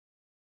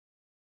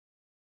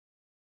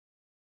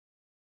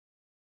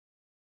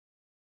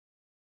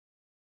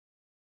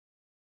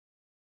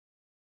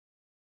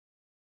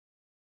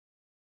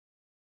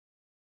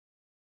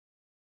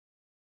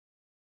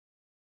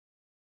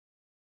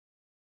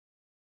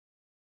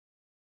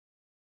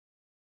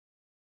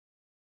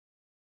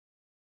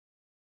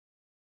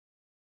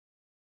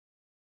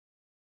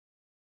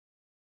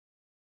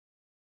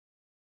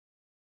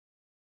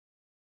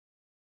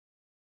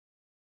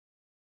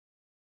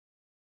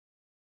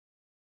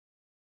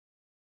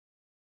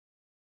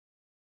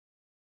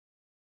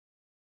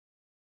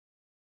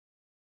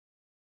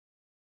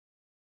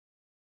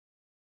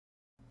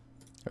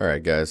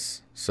Alright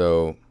guys,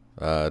 so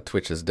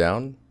Twitch is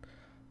down,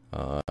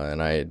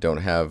 and I don't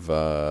have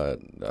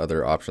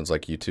other options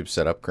like YouTube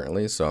set up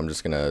currently, so I'm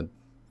just gonna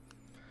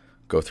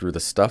go through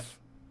the stuff.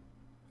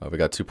 We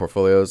got two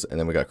portfolios and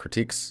then we got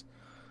critiques.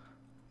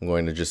 I'm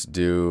going to just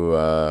do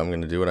I'm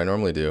going to do what I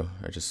normally do.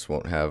 I just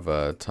won't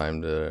have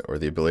time to or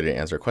the ability to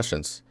answer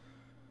questions.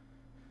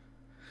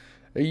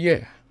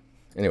 Yeah.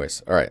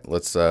 Anyways, all right,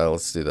 let's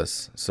do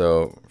this.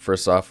 So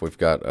first off, we've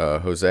got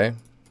Jose.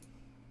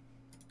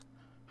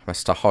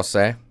 Mr.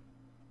 Jose.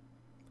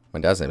 My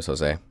dad's name is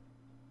Jose.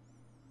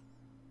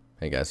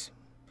 Hey guys.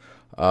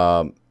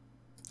 All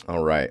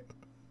right,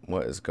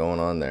 what is going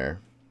on there?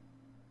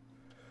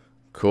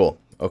 Cool.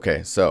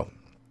 Okay, so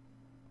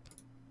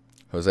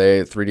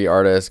Jose, 3D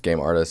artist, game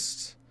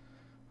artist.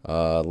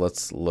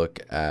 Let's look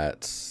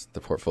at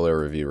the portfolio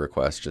review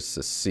request just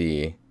to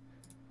see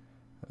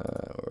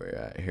where we're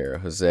at here.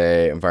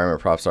 Jose, environment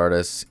props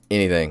artist,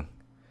 anything.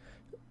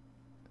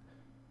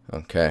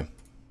 Okay.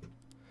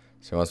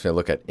 So he wants me to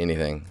look at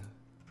anything.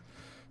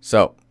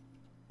 So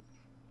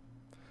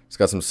it's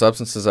got some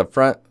substances up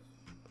front.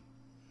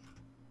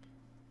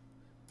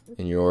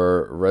 In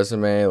your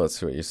resume, let's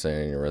see what you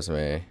say in your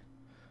resume.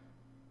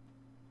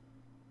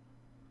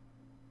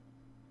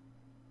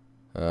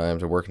 I have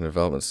to work in a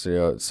development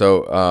studio.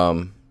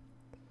 So,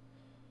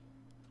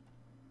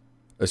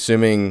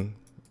 assuming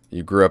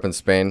you grew up in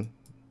Spain,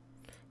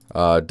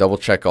 double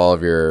check all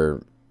of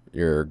your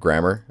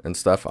grammar and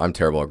stuff. I'm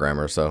terrible at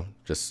grammar, so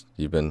just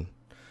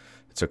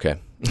it's okay.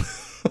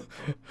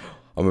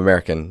 I'm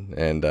American,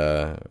 and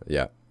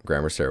yeah,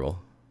 grammar's terrible.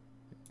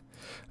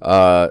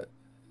 Yeah,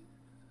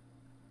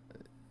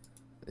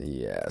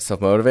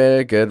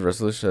 self-motivated, good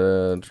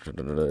resolution,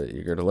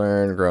 eager to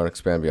learn, grow and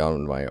expand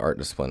beyond my art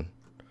discipline.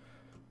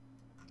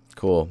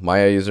 Cool.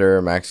 Maya user,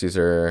 Max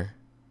user.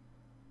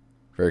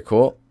 Very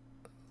cool.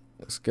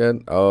 Looks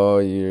good. Oh,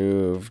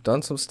 you've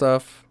done some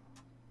stuff.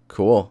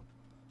 Cool.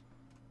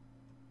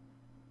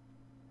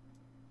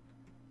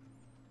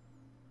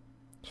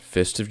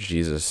 Fist of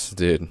Jesus,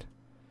 dude.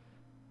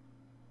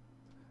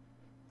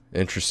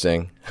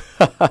 Interesting.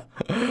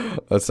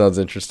 That sounds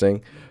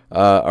interesting.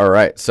 All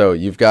right, so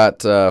you've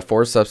got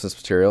 4 substance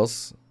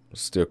materials.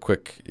 Let's do a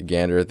quick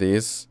gander at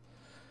these.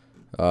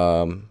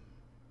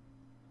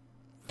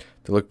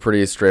 They look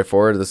pretty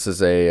straightforward. This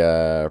is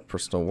a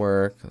personal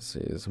work. Let's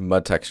see, it's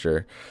mud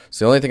texture.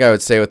 So the only thing I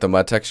would say with the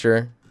mud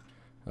texture,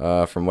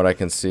 from what I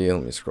can see,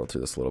 let me scroll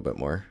through this a little bit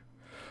more.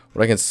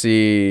 What I can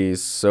see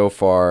so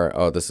far,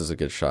 oh, this is a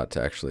good shot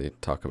to actually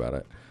talk about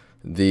it.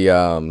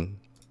 I'm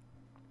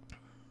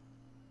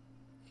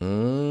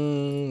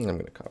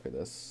going to copy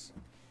this.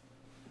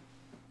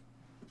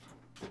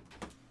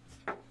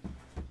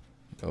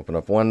 Open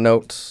up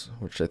OneNote,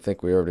 which I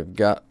think we already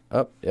got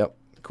up. Yep,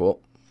 cool.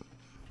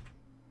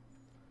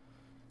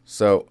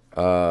 So,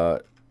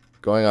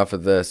 going off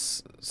of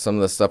this, some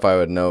of the stuff I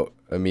would note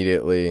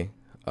immediately,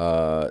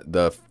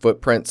 the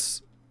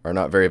footprints are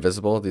not very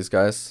visible, these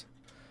guys.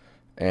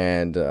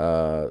 And,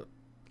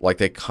 like,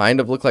 they kind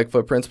of look like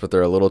footprints, but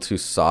they're a little too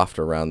soft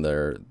around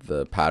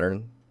the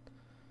pattern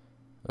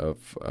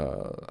of,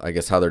 I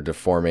guess, how they're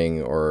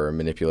deforming or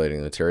manipulating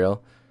the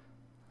material,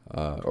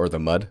 or the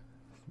mud,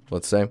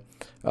 let's say.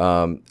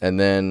 And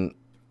then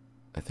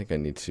I think I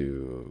need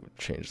to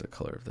change the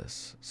color of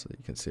this so that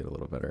you can see it a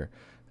little better.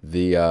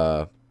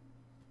 Let's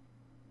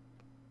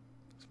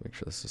make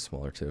sure this is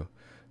smaller too.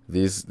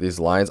 These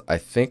lines I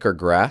think are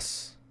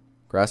grass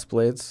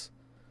blades.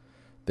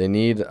 They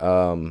need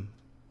some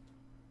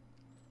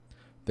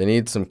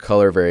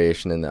color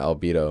variation in the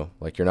albedo.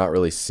 Like, you're not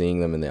really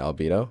seeing them in the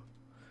albedo,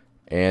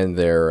 and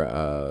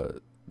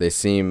they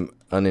seem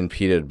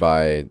unimpeded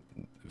by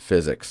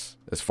physics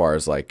as far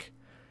as like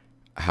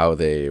how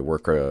they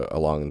work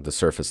along the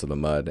surface of the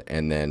mud,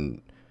 and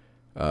then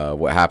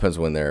what happens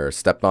when they're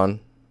stepped on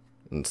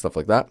and stuff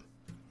like that.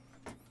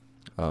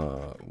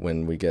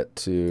 When we get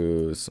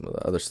to some of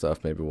the other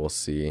stuff, maybe we'll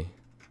see.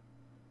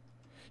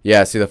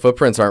 Yeah, see, the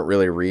footprints aren't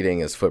really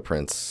reading as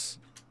footprints.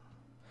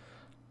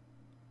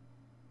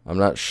 I'm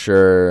not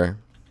sure.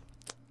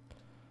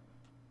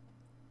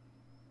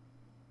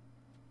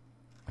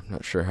 I'm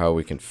not sure how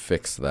we can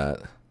fix that.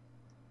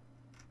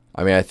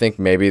 I mean, I think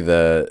maybe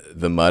the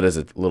mud is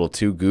a little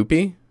too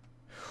goopy.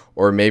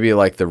 Or maybe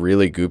like the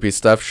really goopy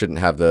stuff shouldn't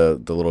have the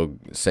little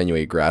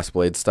sinewy grass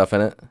blade stuff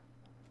in it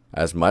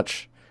as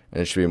much, and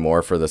it should be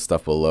more for the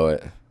stuff below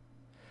it.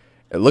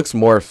 It looks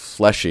more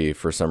fleshy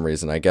for some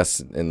reason, I guess,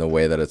 in the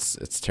way that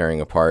it's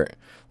tearing apart.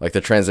 Like, the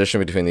transition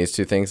between these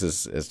two things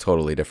is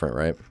totally different,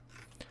 right?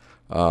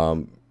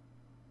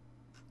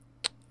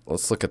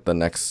 Let's look at the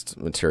next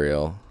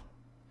material.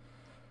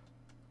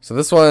 So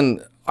this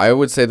one, I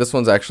would say this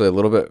one's actually a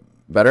little bit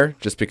better,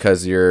 just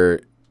because you're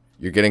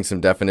getting some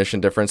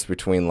definition difference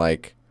between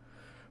like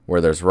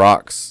where there's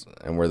rocks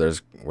and where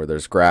there's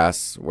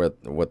grass,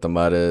 what the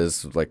mud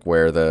is, like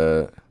where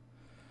the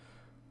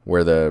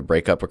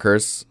breakup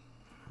occurs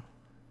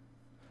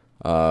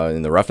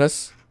in the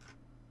roughness.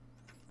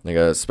 Like,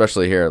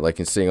 especially here, like,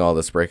 you're seeing all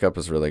this breakup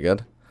is really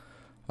good.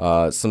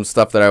 Some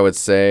stuff that I would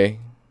say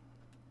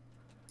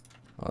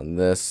on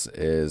this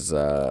is,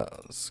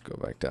 let's go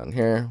back down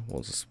here.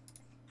 We'll just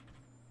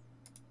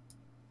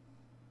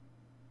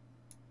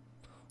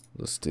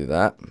do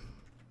that.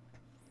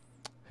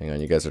 Hang on,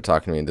 you guys are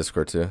talking to me in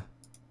Discord too.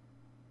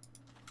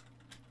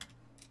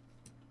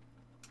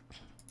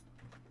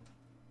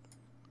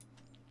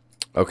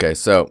 Okay,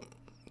 so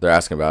they're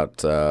asking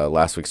about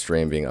last week's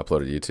stream being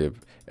uploaded to YouTube.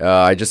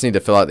 I just need to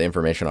fill out the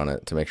information on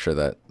it to make sure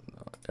that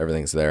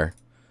everything's there.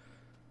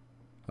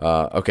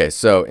 Okay,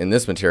 so in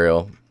this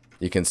material,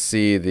 you can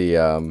see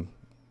the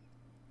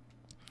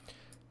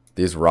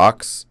these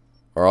rocks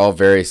are all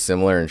very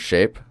similar in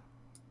shape.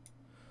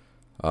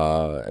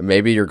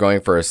 Maybe you're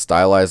going for a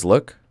stylized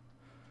look.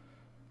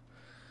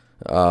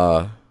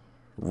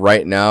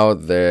 Right now,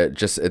 they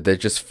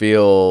just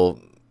feel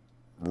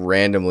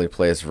randomly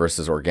placed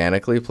versus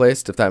organically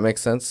placed, if that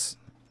makes sense.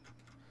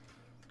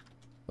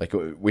 Like,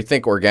 we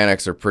think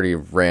organics are pretty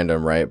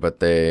random, right?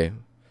 But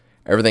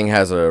everything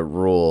has a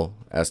rule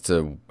as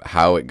to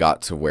how it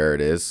got to where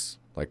it is.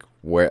 Like,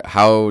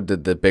 how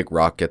did the big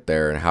rock get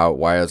there, and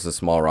why is the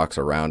small rocks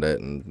around it,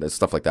 and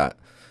stuff like that.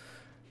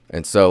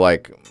 And so,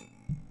 like,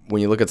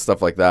 when you look at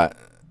stuff like that,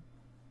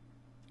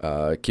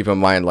 keep in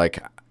mind,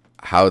 like,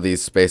 how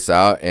these space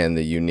out and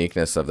the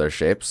uniqueness of their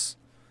shapes.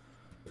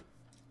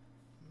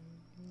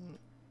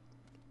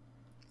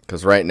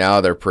 Because right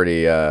now they're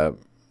pretty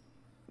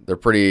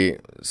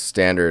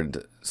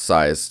standard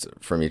sized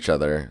from each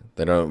other.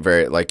 They don't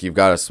vary. Like, you've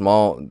got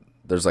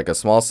there's like a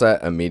small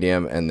set, a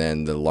medium, and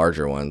then the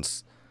larger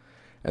ones.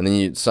 And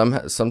then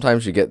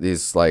sometimes you get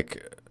these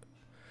like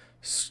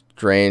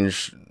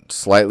strange,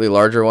 slightly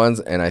larger ones,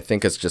 and I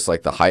think it's just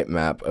like the height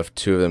map of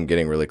two of them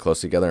getting really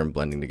close together and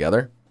blending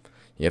together.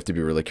 You have to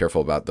be really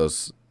careful about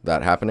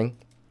that happening.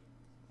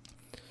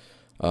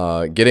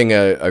 Getting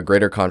a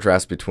greater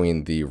contrast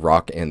between the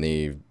rock and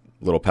the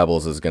little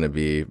pebbles is going to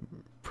be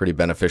pretty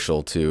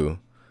beneficial to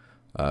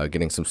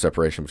getting some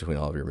separation between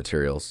all of your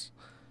materials.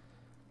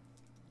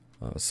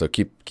 So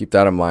keep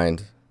that in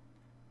mind,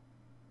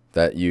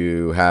 that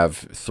you have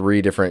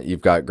three different,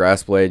 you've got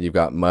grass blade, you've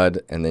got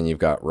mud, and then you've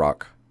got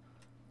rock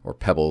or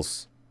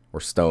pebbles or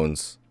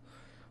stones.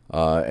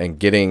 And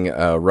getting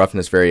a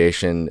roughness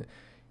variation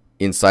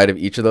inside of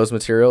each of those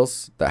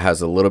materials that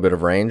has a little bit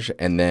of range,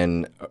 and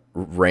then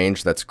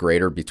range that's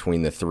greater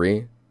between the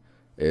three,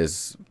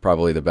 is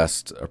probably the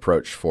best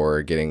approach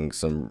for getting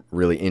some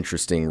really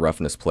interesting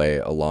roughness play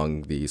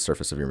along the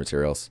surface of your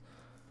materials.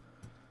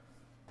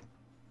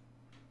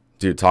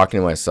 Dude, talking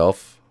to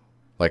myself,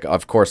 like,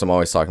 of course I'm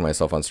always talking to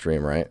myself on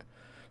stream, right?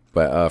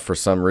 But for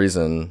some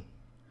reason,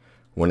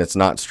 when it's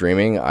not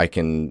streaming,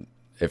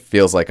 it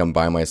feels like I'm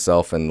by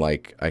myself, and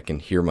like I can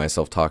hear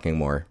myself talking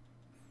more.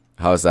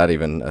 How is that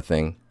even a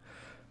thing?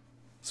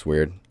 It's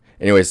weird.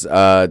 Anyways,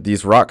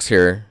 these rocks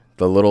here,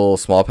 the little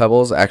small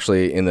pebbles,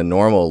 actually in the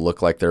normal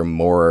look like they're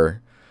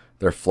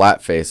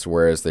flat faced,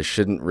 whereas they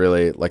shouldn't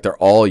really, like, they're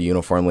all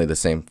uniformly the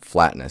same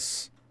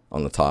flatness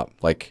on the top.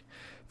 Like,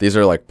 these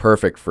are like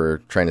perfect for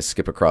trying to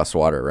skip across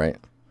water, right?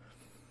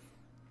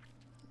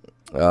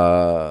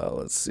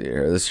 Let's see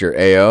here. This is your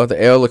AO.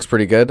 The AO looks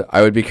pretty good.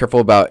 I would be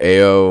careful about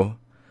AO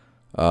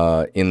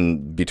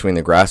in between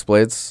the grass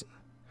blades,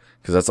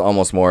 because that's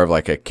almost more of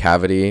like a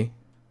cavity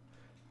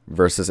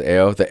versus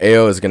AO. The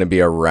AO is going to be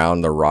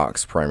around the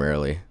rocks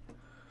primarily,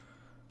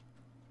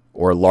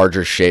 or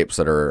larger shapes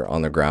that are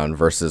on the ground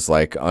versus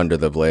like under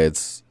the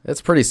blades.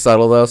 It's pretty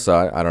subtle though,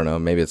 so I don't know.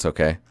 Maybe it's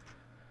okay.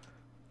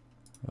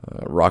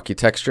 Rocky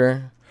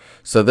texture.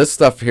 So this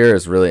stuff here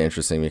is really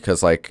interesting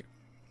because, like,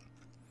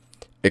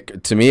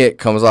 to me it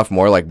comes off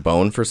more like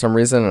bone for some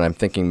reason, and I'm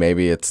thinking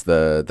maybe it's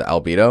the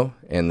albedo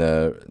and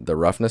the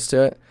roughness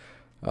to it.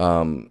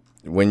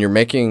 When you're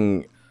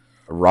making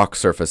rock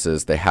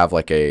surfaces, they have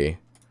like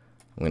I'm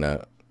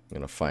gonna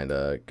find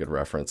a good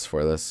reference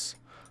for this.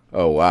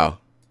 Oh wow.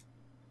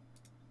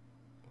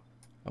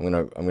 I'm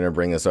gonna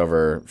bring this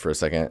over for a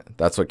second.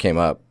 That's what came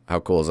up. How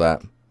cool is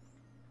that?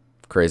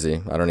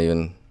 Crazy.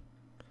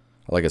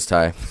 I like his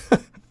tie.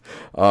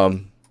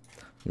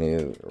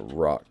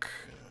 Rock.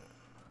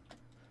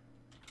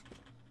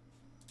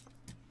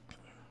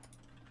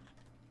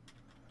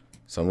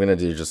 So I'm gonna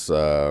do just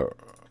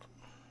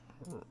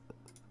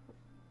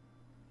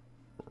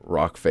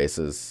rock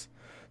faces.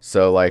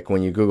 So like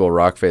when you Google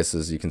rock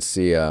faces, you can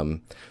see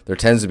there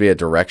tends to be a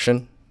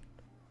direction,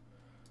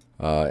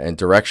 and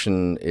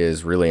direction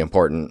is really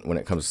important when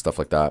it comes to stuff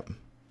like that.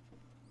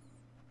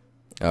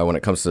 When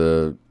it comes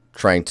to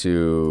trying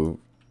to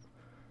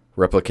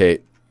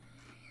replicate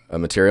a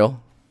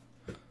material,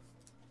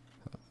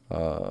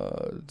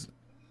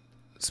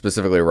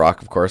 specifically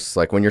rock, of course.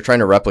 Like when you're trying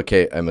to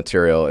replicate a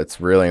material,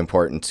 it's really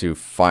important to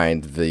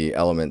find the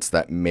elements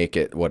that make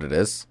it what it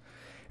is.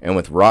 And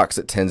with rocks,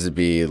 it tends to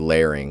be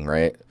layering,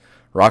 right?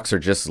 Rocks are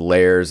just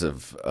layers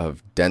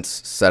of dense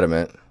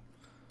sediment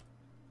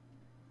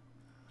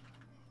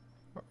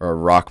or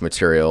rock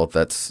material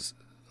that's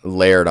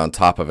layered on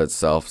top of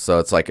itself. So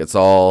it's like it's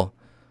all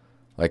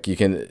like you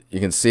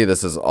can see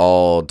this is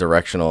all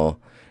directional,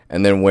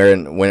 and then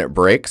when it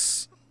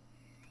breaks,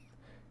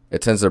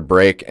 it tends to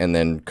break and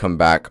then come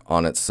back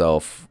on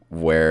itself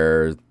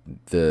where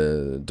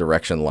the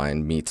direction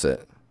line meets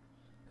it,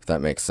 if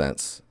that makes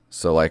sense.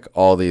 So like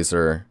all these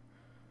are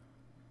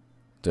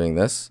doing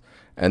this,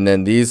 and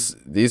then these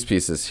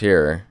pieces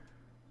here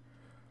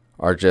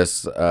are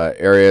just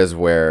areas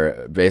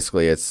where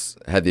basically it's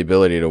had the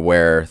ability to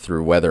wear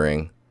through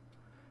weathering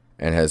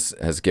and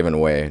has given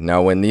way.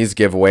 Now when these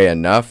give way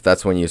enough,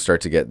 that's when you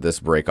start to get this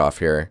break off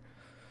here.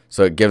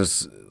 So it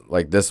gives,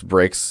 like, this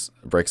breaks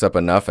up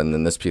enough, and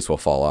then this piece will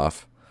fall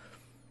off.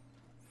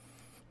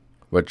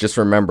 But just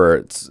remember,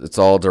 it's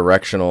all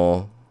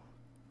directional.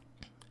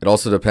 It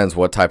also depends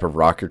what type of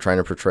rock you're trying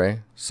to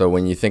portray. So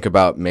when you think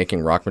about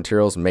making rock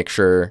materials, make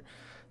sure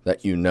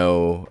that you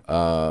know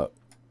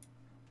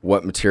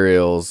what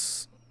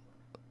materials,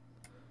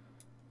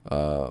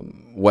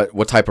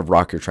 what type of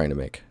rock you're trying to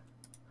make.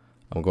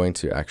 I'm going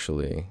to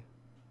actually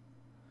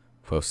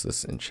post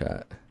this in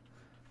chat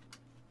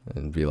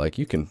and be like,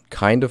 you can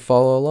kind of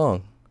follow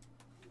along.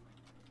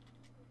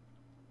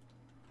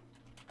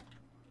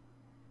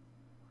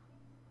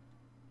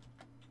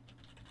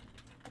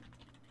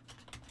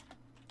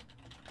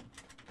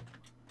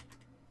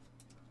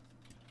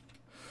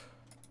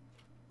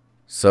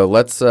 So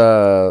let's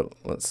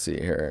see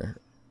here.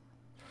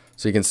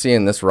 So you can see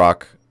in this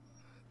rock,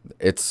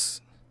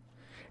 it's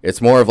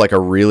more of like a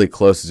really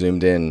close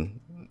zoomed in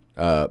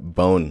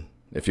bone,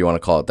 if you want to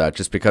call it that,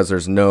 just because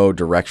there's no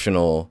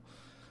directional,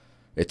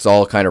 it's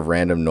all kind of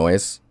random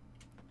noise.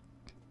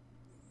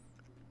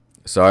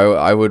 So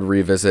I would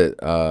revisit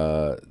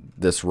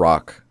this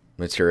rock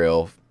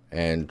material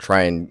and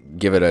try and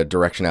give it a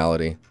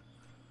directionality.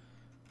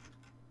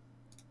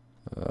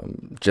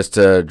 Just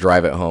to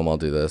drive it home, I'll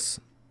do this.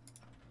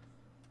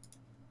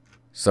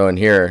 So in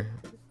here,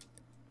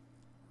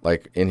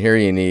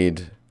 you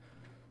need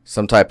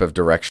some type of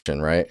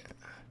direction, right?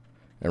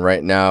 And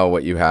right now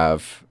what you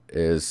have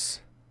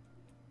is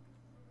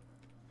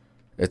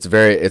it's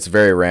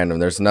very random.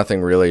 There's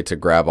nothing really to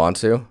grab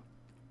onto.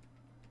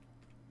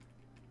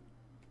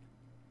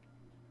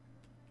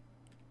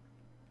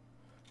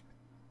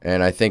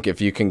 And I think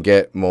if you can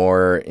get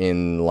more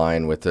in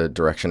line with the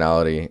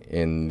directionality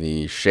in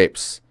the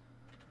shapes,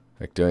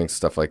 like doing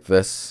stuff like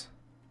this,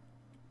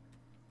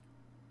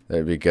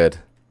 that'd be good.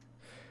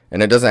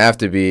 And it doesn't have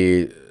to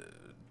be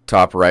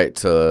top right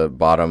to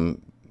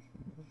bottom,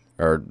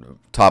 or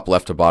top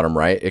left to bottom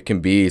right. It can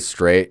be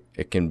straight.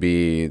 It can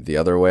be the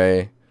other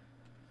way.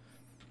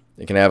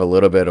 It can have a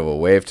little bit of a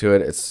wave to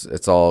it.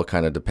 It's all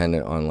kind of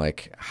dependent on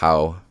like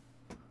how,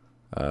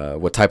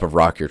 what type of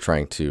rock you're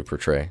trying to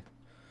portray.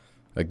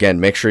 Again,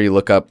 make sure you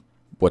look up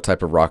what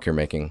type of rock you're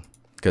making,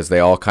 because they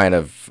all kind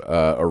of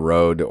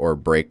erode or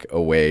break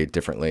away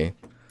differently.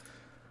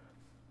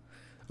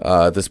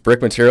 This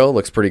brick material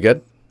looks pretty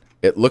good.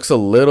 It looks a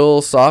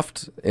little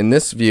soft. In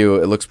this view,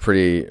 it looks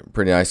pretty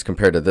nice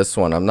compared to this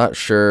one. I'm not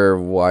sure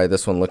why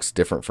this one looks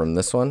different from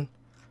this one.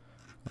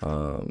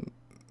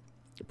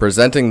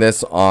 Presenting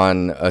this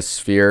on a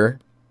sphere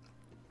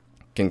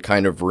can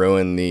kind of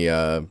ruin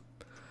the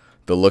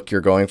look you're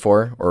going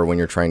for, or when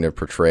you're trying to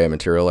portray a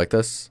material like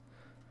this.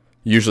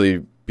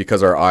 Usually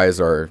because our eyes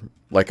are,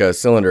 like a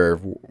cylinder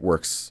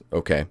works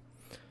okay,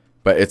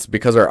 but it's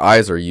because our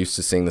eyes are used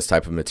to seeing this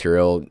type of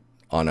material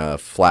on a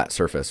flat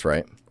surface,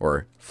 right?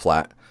 Or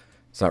flat.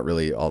 It's not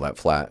really all that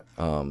flat.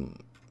 But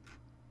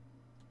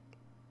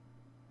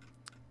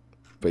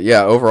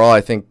yeah, overall,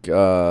 I think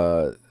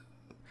overall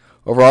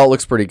it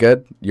looks pretty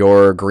good.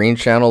 Your green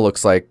channel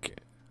looks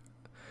like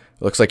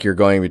you're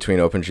going between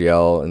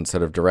OpenGL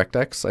instead of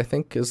DirectX, I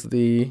think, is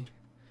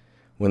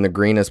when the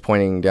green is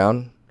pointing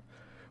down.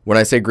 When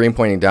I say green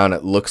pointing down,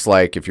 it looks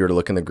like, if you were to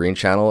look in the green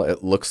channel,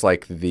 it looks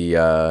like the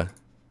here,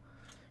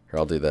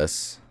 I'll do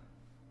this.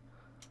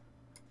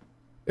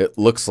 It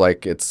looks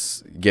like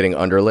it's getting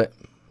underlit.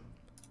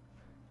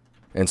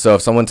 And so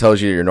if someone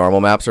tells you your normal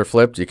maps are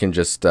flipped, you can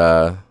just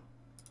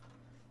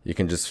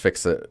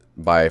fix it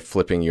by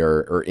flipping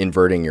or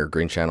inverting your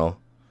green channel.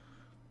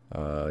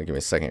 Give me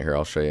a second here,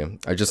 I'll show you.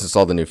 I just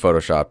installed the new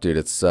Photoshop, dude.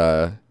 It's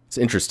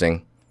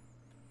interesting.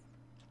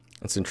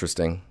 It's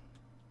interesting.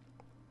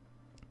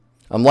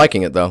 I'm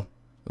liking it though.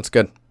 It's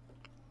good.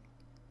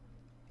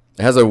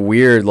 It has a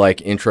weird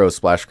like intro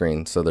splash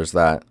screen, so there's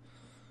that.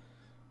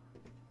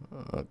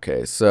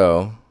 Okay,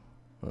 so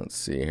let's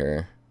see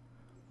here.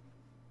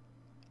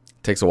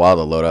 It takes a while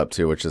to load up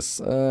too, which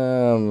is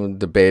I'm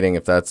debating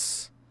if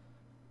that's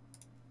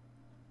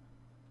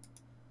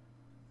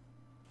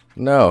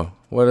no.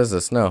 What is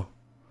this? No.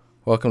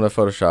 Welcome to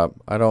Photoshop.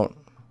 I don't.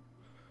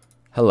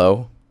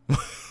 Hello.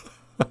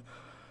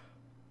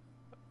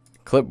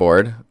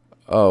 Clipboard.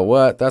 Oh,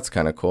 what? That's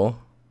kind of cool.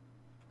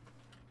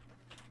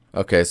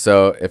 Okay,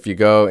 so if you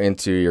go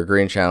into your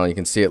green channel, you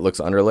can see it looks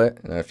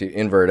underlit. And if you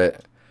invert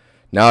it,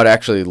 now it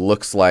actually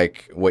looks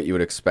like what you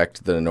would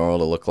expect the normal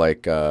to look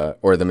like,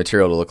 or the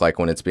material to look like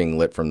when it's being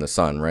lit from the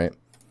sun, right?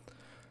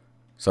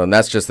 So, and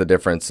that's just the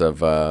difference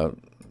of,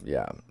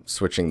 yeah,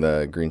 switching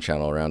the green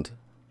channel around.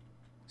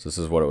 So this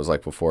is what it was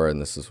like before,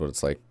 and this is what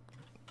it's like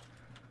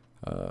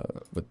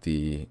with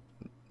the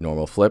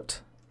normal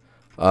flipped.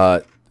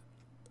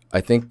 I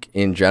think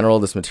in general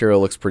this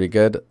material looks pretty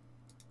good.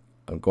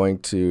 I'm going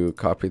to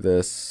copy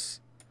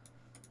this.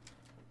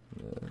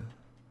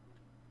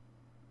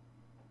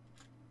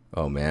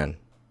 Oh man,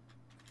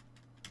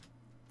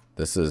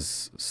 this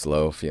is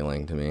slow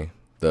feeling to me,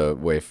 the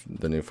way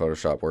the new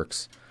Photoshop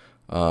works.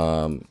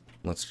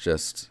 Let's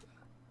just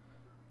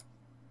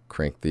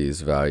crank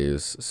these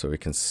values so we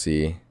can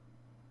see.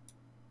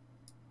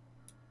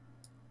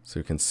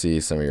 So we can see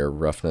some of your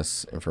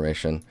roughness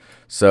information.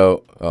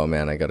 So, oh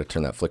man, I got to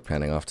turn that flick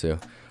panning off too.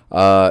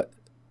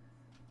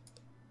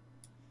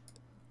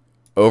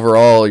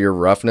 Overall, your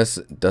roughness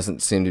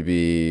doesn't seem to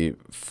be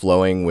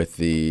flowing with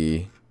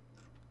the...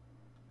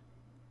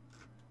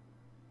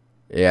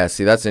 Yeah,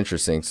 see, that's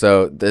interesting.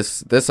 So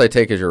this I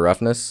take as your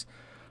roughness.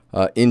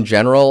 In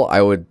general,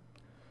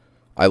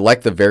 I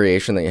like the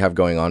variation that you have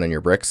going on in your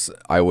bricks.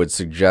 I would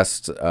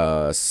suggest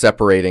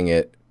separating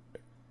it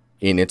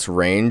in its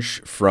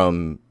range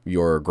from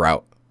your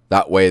grout.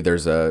 That way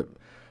there's a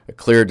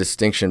clear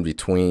distinction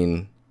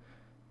between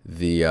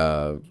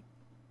the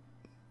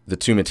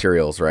two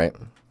materials, right?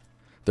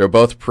 They're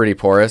both pretty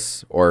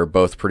porous or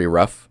both pretty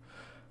rough.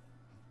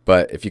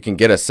 But if you can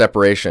get a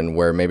separation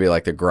where maybe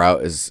like the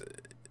grout is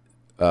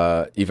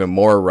even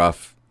more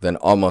rough than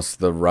almost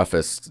the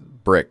roughest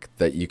brick,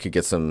 that you could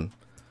get some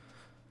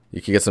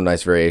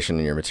nice variation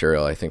in your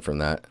material, I think, from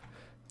that.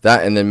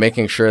 That, and then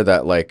making sure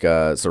that, like,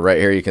 so right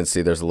here you can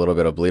see there's a little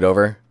bit of bleed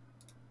over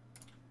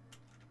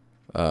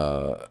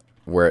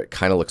where it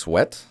kind of looks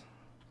wet.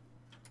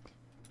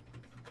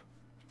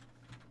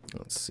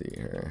 Let's see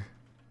here.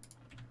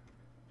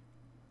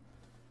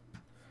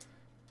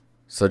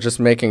 So just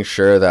making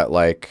sure that,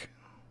 like,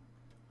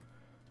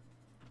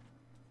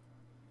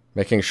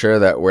 making sure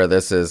that where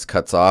this is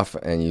cuts off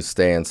and you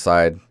stay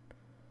inside,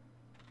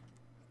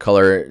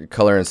 color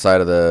inside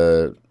of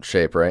the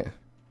shape, right?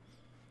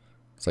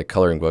 It's like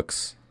coloring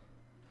books.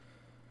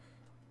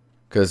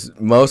 Because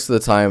most of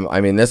the time,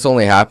 I mean, this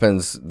only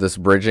happens, this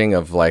bridging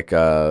of like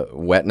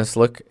wetness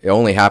look, it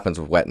only happens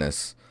with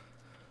wetness.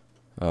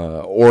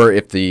 Or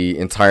if the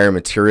entire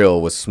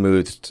material was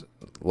smoothed,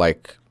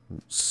 like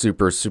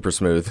super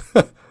smooth.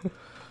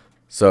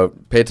 So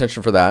pay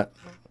attention for that.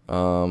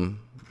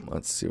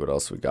 Let's see what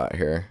else we got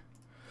here.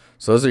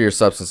 So those are your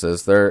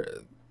substances.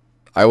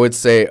 I would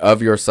say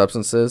of your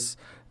substances,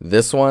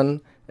 this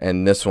one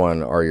and this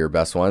one are your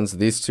best ones.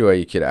 These two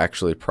you could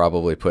actually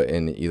probably put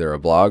in either a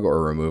blog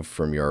or remove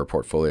from your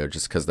portfolio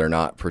just because they're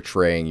not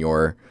portraying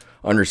your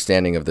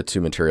understanding of the two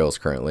materials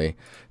currently.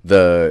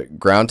 The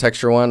ground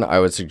texture one, I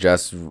would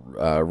suggest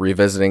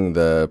revisiting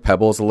the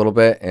pebbles a little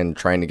bit and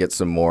trying to get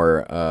some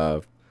more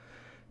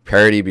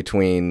parity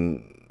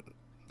between,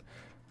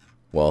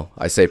 well,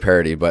 I say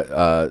parity,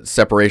 but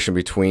separation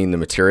between the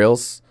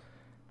materials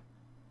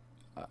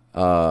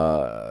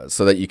so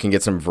that you can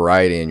get some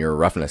variety in your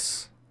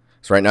roughness.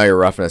 So right now your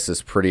roughness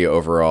is pretty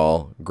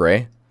overall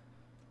gray.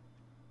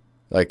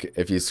 Like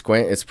if you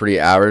squint, it's pretty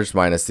average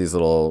minus these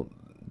little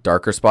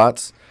darker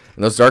spots.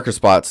 And those darker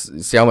spots,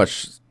 you see how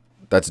much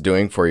that's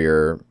doing for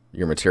your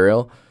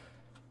material.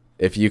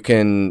 If you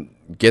can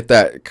get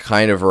that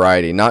kind of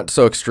variety, not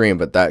so extreme,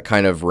 but that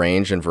kind of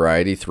range and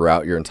variety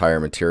throughout your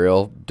entire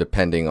material,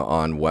 depending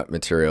on what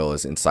material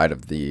is inside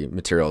of the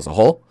material as a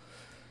whole,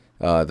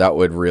 that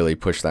would really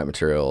push that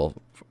material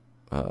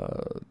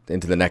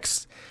into the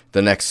next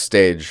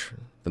stage,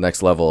 the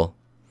next level.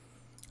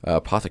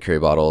 Apothecary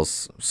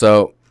bottles.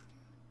 So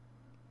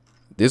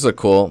these look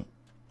cool.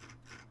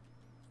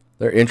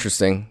 They're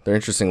interesting. They're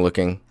interesting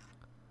looking.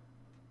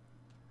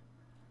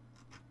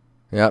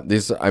 Yeah,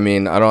 these, I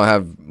mean, I don't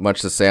have much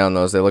to say on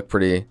those. They look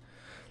pretty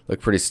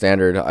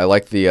standard. I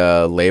like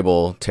the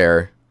label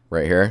tear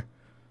right here.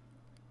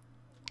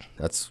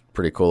 That's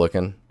pretty cool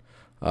looking.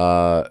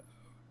 Let's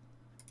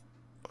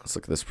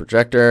look at this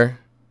projector.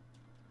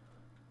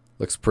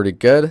 Looks pretty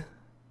good.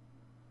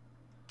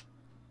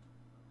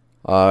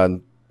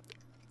 So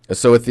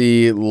with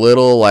the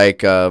little,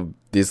 like,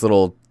 these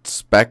little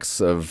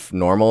specks of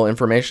normal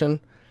information,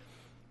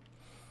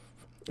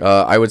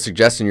 I would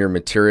suggest in your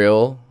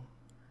material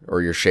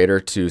or your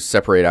shader to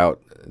separate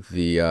out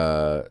the,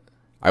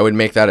 I would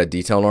make that a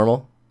detail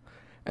normal,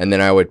 and then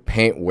I would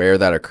paint where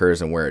that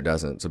occurs and where it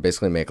doesn't. So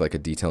basically make like a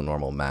detail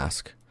normal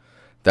mask.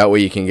 That way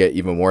you can get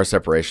even more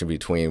separation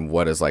between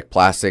what is like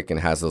plastic and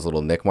has those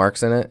little nick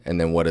marks in it, and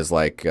then what is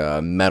like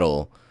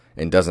metal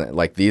and doesn't.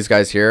 Like these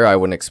guys here, I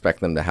wouldn't expect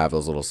them to have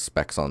those little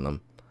specks on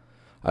them.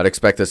 I'd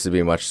expect this to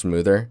be much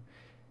smoother,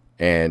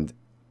 and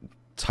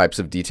types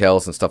of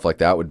details and stuff like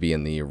that would be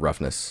in the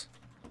roughness.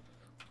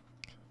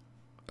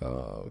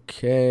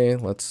 Okay,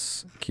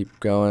 let's keep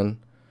going.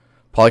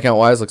 Polycount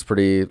wise, looks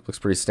pretty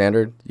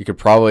standard. You could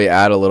probably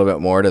add a little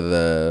bit more to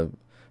the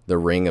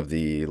ring of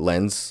the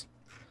lens.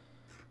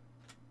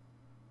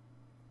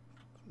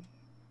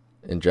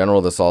 In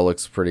general, this all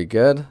looks pretty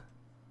good.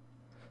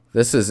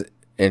 This is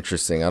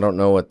interesting. I don't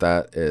know what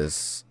that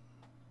is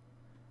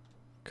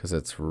because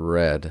it's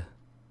red.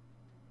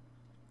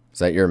 Is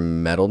that your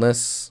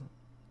metalness?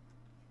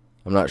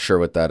 I'm not sure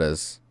what that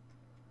is.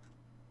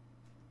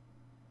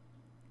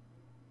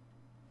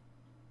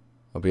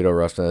 Albedo,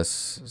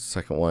 roughness.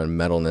 Second one,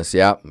 metalness.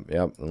 Yep.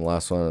 And the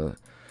last one.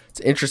 It's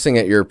interesting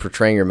that you're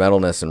portraying your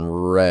metalness in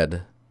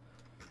red.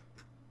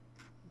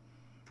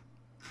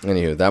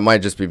 Anywho, that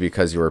might just be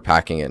because you were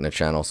packing it in a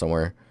channel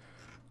somewhere.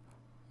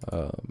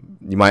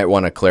 You might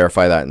want to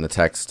clarify that in the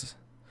text.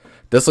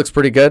 This looks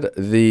pretty good.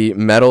 The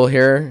metal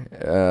here,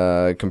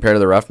 compared to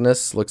the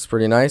roughness, looks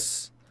pretty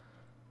nice.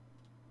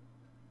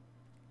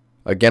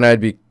 Again, I'd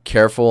be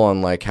careful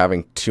on like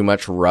having too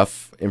much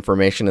rough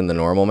information in the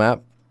normal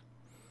map.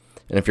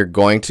 And if you're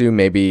going to,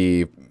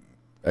 maybe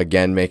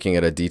again making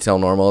it a detail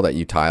normal that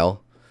you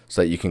tile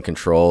so that you can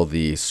control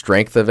the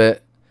strength of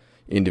it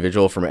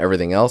individual from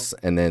everything else,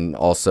 and then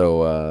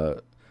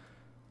also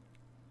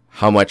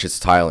how much it's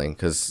tiling,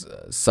 because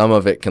some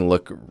of it can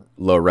look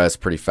low res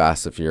pretty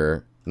fast if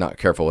you're not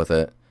careful with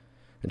it.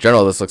 In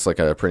general, this looks like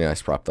a pretty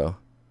nice prop though.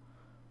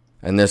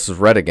 And this is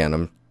red again.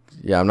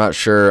 I'm not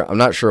sure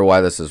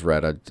why this is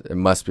red. It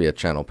must be a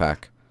channel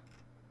pack.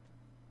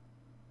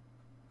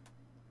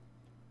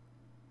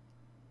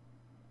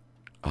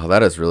 Oh,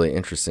 that is really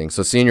interesting.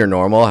 So seeing your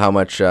normal, how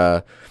much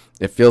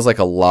it feels like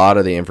a lot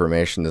of the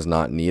information is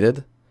not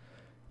needed.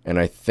 And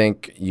I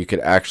think you could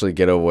actually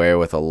get away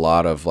with a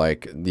lot of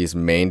like these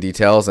main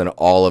details, and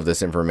all of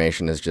this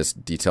information is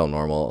just detail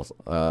normal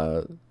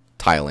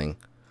tiling.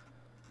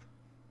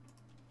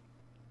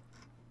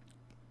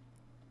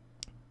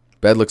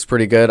 Bed looks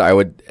pretty good. I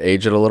would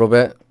age it a little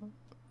bit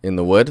in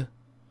the wood.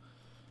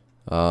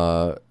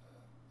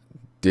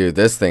 Dude,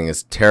 this thing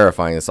is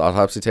terrifying. This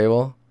autopsy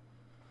table.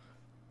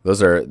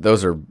 Those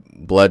are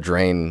blood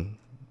drain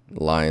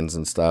lines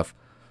and stuff.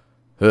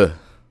 Ugh.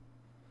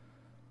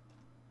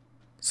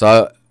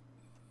 So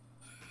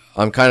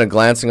I'm kind of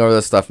glancing over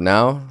this stuff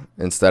now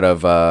instead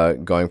of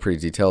going pretty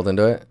detailed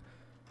into it.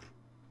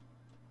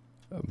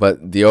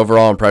 But the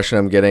overall impression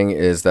I'm getting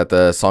is that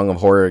the Song of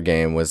Horror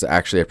game was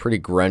actually a pretty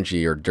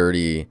grungy or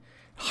dirty,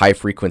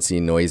 high-frequency,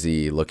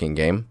 noisy looking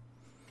game.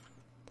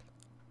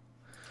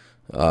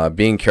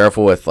 Being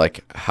careful with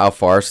like how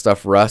far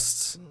stuff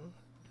rusts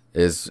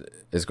is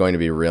going to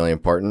be really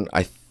important.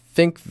 I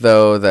think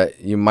though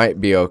that you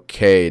might be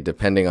okay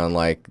depending on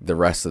like the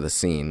rest of the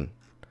scene.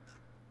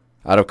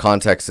 Out of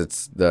context,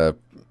 it's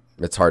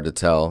hard to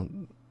tell.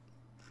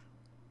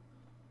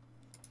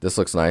 This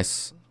looks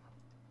nice.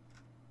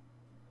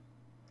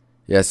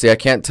 Yeah, see, I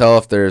can't tell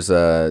if there's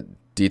a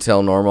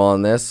detail normal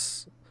on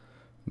this,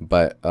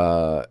 but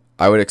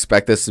I would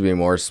expect this to be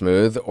more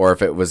smooth, or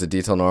if it was a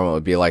detail normal, it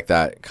would be like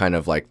that kind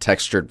of like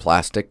textured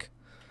plastic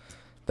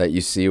that you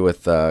see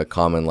with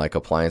common like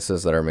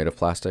appliances that are made of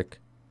plastic.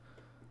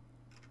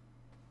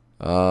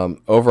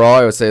 Overall,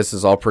 I would say this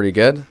is all pretty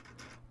good.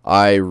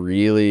 I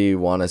really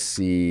want to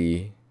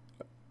see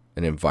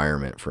an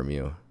environment from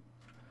you.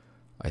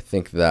 I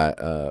think that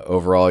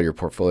overall your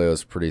portfolio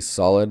is pretty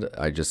solid.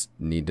 I just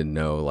need to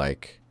know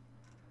like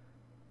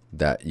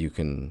that you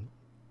can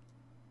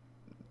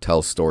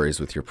tell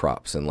stories with your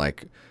props and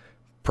like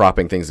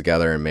propping things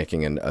together and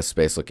making a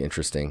space look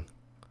interesting.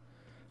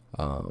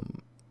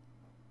 And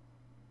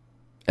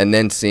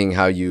then seeing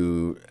how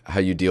you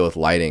deal with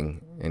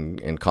lighting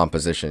and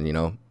composition, you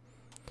know.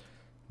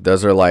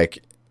 Those are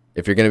like,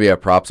 if you're going to be a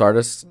props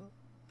artist,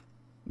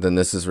 then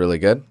this is really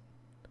good.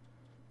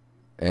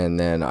 And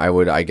then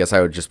I guess I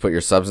would just put your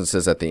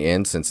substances at the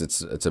end, since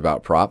it's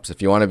about props.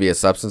 If you want to be a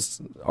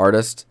substance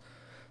artist,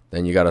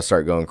 then you got to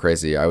start going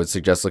crazy. I would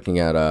suggest looking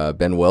at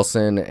Ben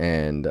Wilson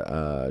and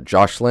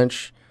Josh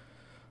Lynch.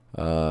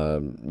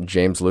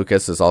 James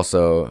Lucas is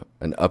also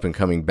an up and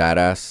coming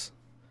badass.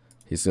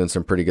 He's doing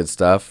some pretty good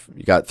stuff.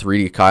 You got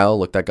 3D Kyle,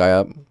 look that guy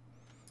up.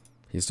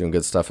 He's doing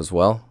good stuff as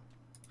well.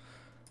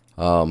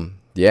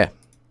 Yeah.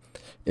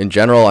 In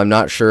general, I'm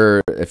not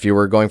sure if you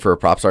were going for a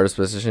props artist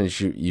position,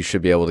 you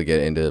should be able to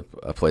get into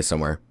a place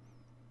somewhere.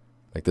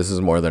 Like, this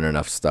is more than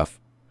enough stuff.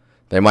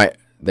 They might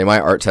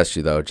art test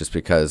you though, just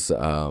because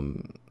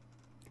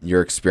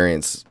your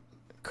experience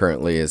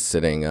currently is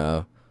sitting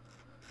on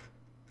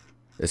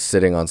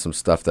some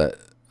stuff that,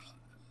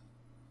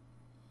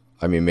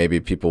 I mean,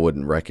 maybe people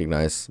wouldn't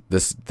recognize.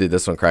 This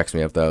one cracks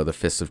me up though. The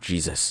Fist of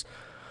Jesus,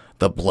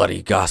 the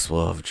bloody gospel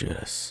of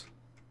Judas.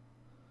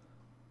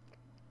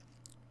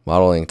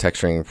 Modeling,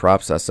 texturing,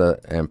 props, asset,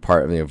 and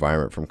part of the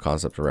environment from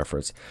concept to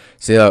reference.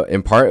 See, though,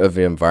 in part of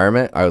the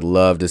environment, I would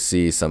love to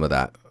see some of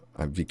that.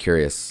 I'd be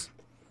curious.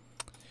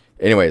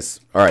 Anyways,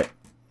 all right.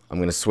 I'm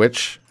going to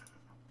switch.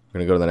 I'm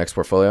going to go to the next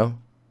portfolio.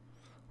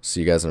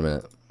 See you guys in a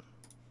minute.